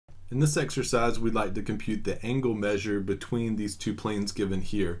In this exercise, we'd like to compute the angle measure between these two planes given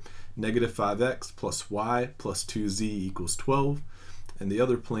here. Negative 5x plus y plus 2z equals 12. And the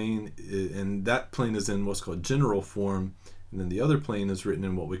other plane, and that plane is in what's called general form. And then the other plane is written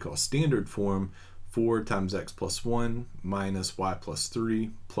in what we call standard form. 4 times x plus 1 minus y plus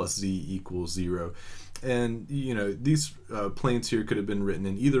 3 plus z equals 0. And you know, these planes here could have been written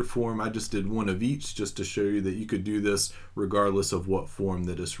in either form. I just did one of each just to show you that you could do this regardless of what form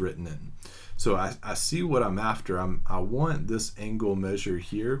that it's written in. So I see what I'm after. I want this angle measure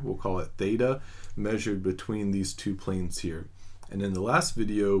here, we'll call it theta, measured between these two planes here. And in the last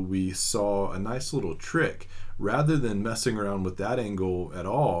video, we saw a nice little trick. Rather than messing around with that angle at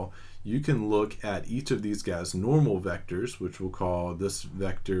all, you can look at each of these guys' normal vectors, which we'll call this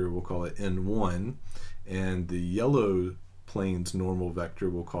vector, we'll call it n1, and the yellow plane's normal vector,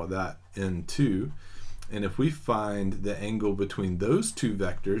 we'll call that n2. And if we find the angle between those two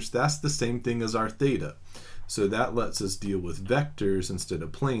vectors, that's the same thing as our theta. So that lets us deal with vectors instead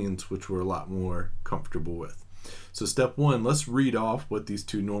of planes, which we're a lot more comfortable with. So step one, let's read off what these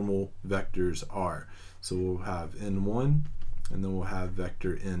two normal vectors are. So we'll have n1, and then we'll have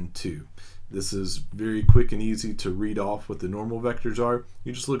vector n2. This is very quick and easy to read off what the normal vectors are.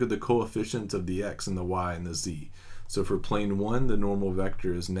 You just look at the coefficients of the x and the y and the z. So for plane 1, the normal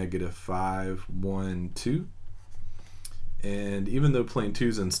vector is negative 5, 1, 2. And even though plane 2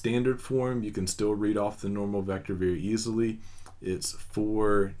 is in standard form, you can still read off the normal vector very easily. It's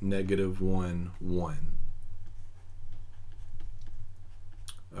 4, negative 1, 1.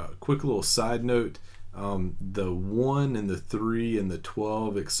 Quick little side note. The 1 and the 3 and the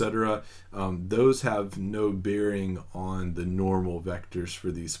 12, etc., those have no bearing on the normal vectors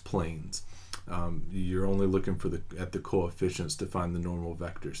for these planes. You're only looking for at the coefficients to find the normal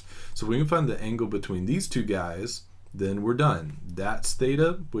vectors. So we can find the angle between these two guys, then we're done. That's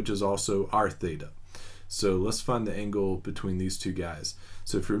theta, which is also our theta. So let's find the angle between these two guys.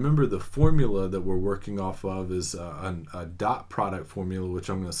 So if you remember, the formula that we're working off of is a dot product formula, which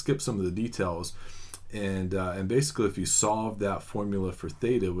I'm going to skip some of the details. And basically, if you solve that formula for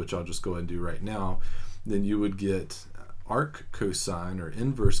theta, which I'll just go ahead and do right now, then you would get arc cosine or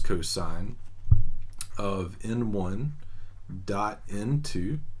inverse cosine of n1 dot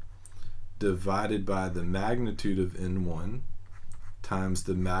n2 divided by the magnitude of n1 times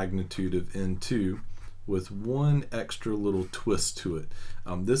the magnitude of n2 with one extra little twist to it.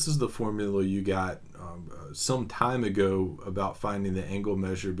 This is the formula you got some time ago about finding the angle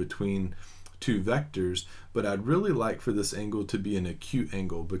measure between two vectors, but I'd really like for this angle to be an acute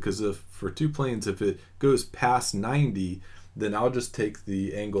angle, because if for two planes, if it goes past 90, then I'll just take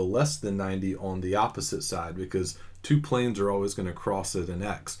the angle less than 90 on the opposite side, because two planes are always going to cross at an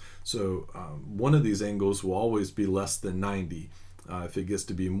x. So one of these angles will always be less than 90. If it gets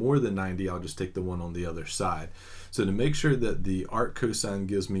to be more than 90, I'll just take the one on the other side. So to make sure that the arc cosine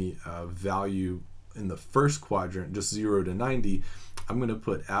gives me a value in the first quadrant, just 0 to 90, I'm going to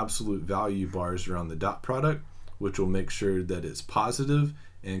put absolute value bars around the dot product, which will make sure that it's positive,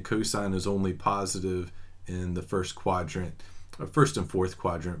 and cosine is only positive in the first quadrant, first and fourth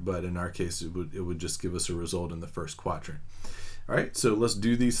quadrant, but in our case it would just give us a result in the first quadrant. All right, so let's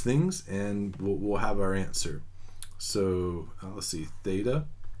do these things and we'll have our answer. So let's see, theta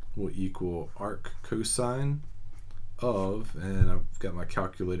will equal arc cosine of, and I've got my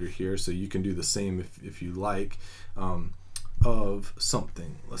calculator here, so you can do the same if you like, of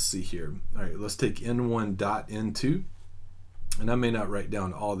something. Let's see here. All right, let's take n1 dot n2, and I may not write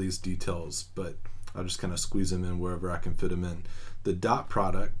down all these details, but I'll just kind of squeeze them in wherever I can fit them in. The dot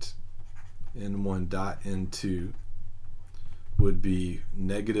product, n1 dot n2, would be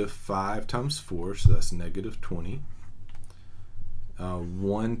negative 5 times 4, so that's negative 20.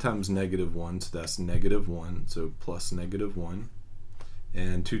 1 times negative 1, so that's negative 1, so plus negative 1.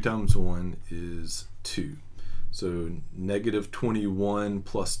 And 2 times 1 is 2. So negative 21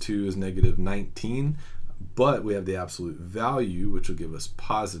 plus 2 is negative 19, but we have the absolute value, which will give us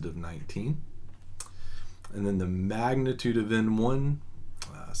positive 19. And then the magnitude of n1,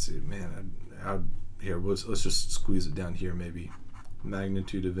 let's see, man, here, let's just squeeze it down here maybe.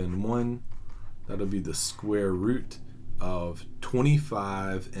 Magnitude of n1, that'll be the square root of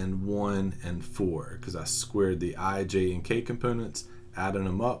 25 and 1 and 4, because I squared the I, j, and k components, adding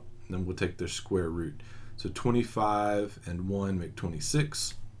them up, and then we'll take their square root. So 25 and 1 make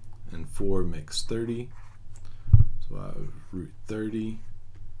 26, and 4 makes 30. So I have root 30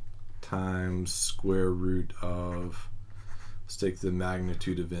 times square root of, let's take the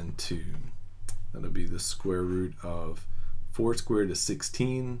magnitude of n2. That'll be the square root of 4 squared is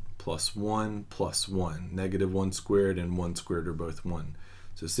 16 plus 1 plus 1. Negative 1 squared and 1 squared are both 1.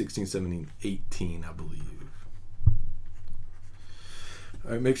 So 16, 17, 18, I believe.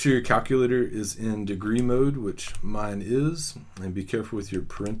 All right, make sure your calculator is in degree mode, which mine is, and be careful with your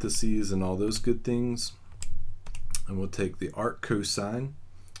parentheses and all those good things. And we'll take the arc cosine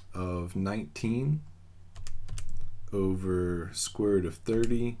of 19 over square root of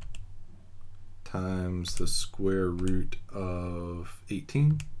 30 times the square root of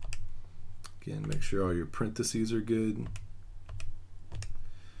 18. Again, make sure all your parentheses are good.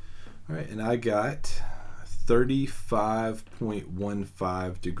 All right, and I got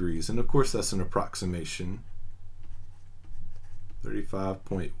 35.15 degrees. And of course, that's an approximation.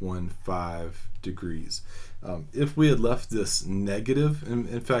 35.15 degrees. If we had left this negative, and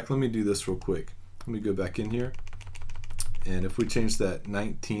in fact, let me do this real quick. Let me go back in here. And if we change that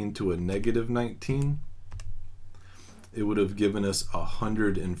 19 to a negative 19, it would have given us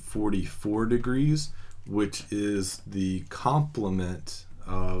 144 degrees, which is the complement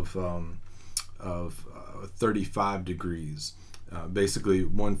of 35 degrees. Basically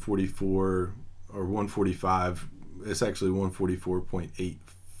 144 or 145, it's actually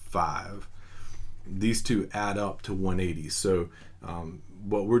 144.85. These two add up to 180. So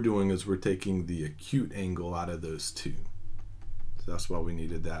what we're doing is we're taking the acute angle out of those two. So that's why we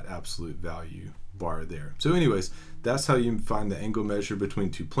needed that absolute value bar there. So anyways, that's how you find the angle measure between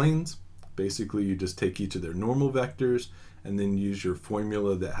two planes. Basically, you just take each of their normal vectors and then use your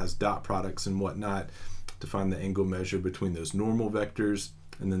formula that has dot products and whatnot to find the angle measure between those normal vectors,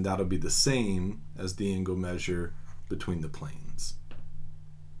 and then that'll be the same as the angle measure between the planes.